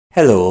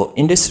Hello,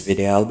 in this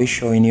video I'll be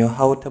showing you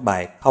how to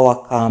buy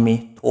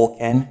Kawakami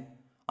token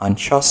on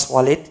Trust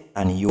Wallet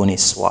and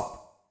Uniswap.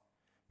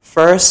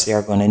 First,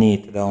 you're going to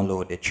need to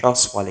download the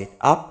Trust Wallet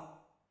app.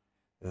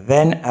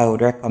 Then I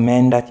would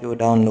recommend that you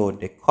download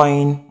the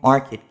Coin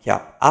Market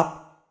Cap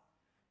app.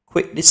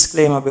 Quick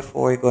disclaimer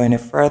before we go any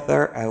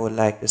further, I would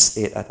like to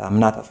state that I'm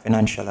not a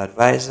financial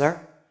advisor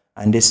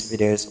and this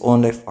video is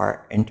only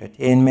for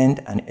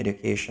entertainment and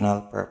educational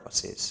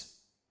purposes.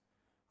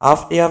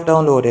 After you have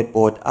downloaded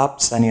both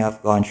apps and you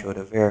have gone through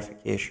the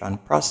verification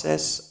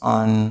process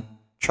on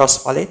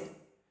Trust Wallet,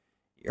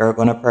 you're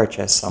going to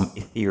purchase some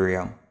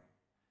Ethereum.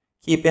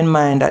 Keep in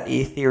mind that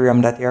the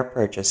Ethereum that you're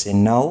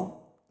purchasing now,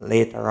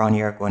 later on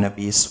you're going to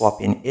be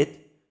swapping it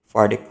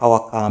for the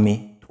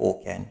Kawakami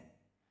token.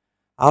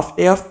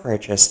 After you have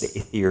purchased the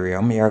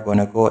Ethereum, you're going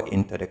to go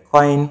into the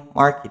Coin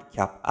Market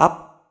Cap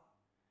app,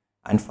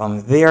 and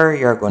from there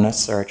you're going to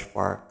search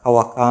for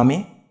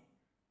Kawakami.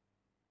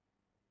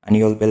 And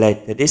you'll be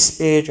led to this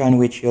page on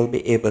which you'll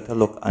be able to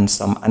look on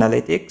some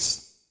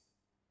analytics.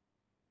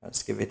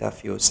 Let's give it a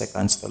few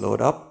seconds to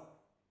load up.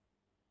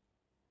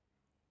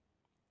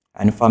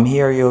 And from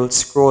here you'll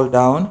scroll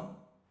down,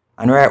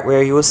 and right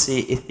where you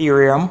see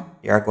Ethereum,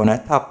 you're going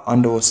to tap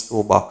on those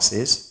two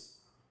boxes.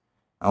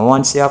 And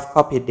once you have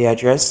copied the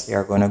address,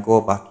 you're going to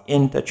go back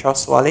into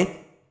Trust Wallet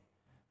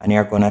and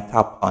you're going to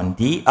tap on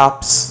the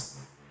apps.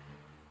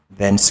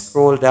 Then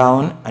scroll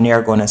down and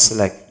you're going to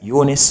select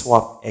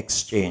Uniswap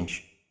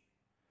Exchange.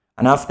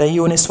 And after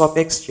Uniswap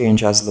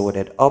Exchange has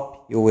loaded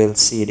up, you will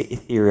see the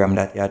Ethereum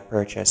that you had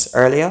purchased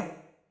earlier.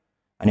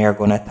 And you're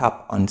going to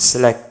tap on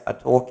Select a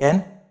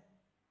Token.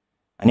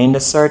 And in the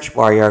search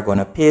bar, you're going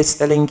to paste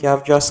the link you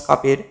have just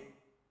copied.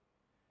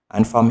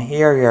 And from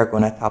here, you're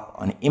going to tap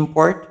on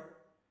Import.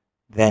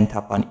 Then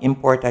tap on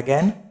Import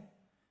again.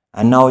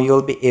 And now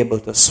you'll be able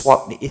to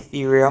swap the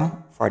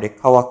Ethereum for the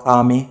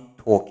Kawakami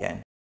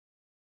token.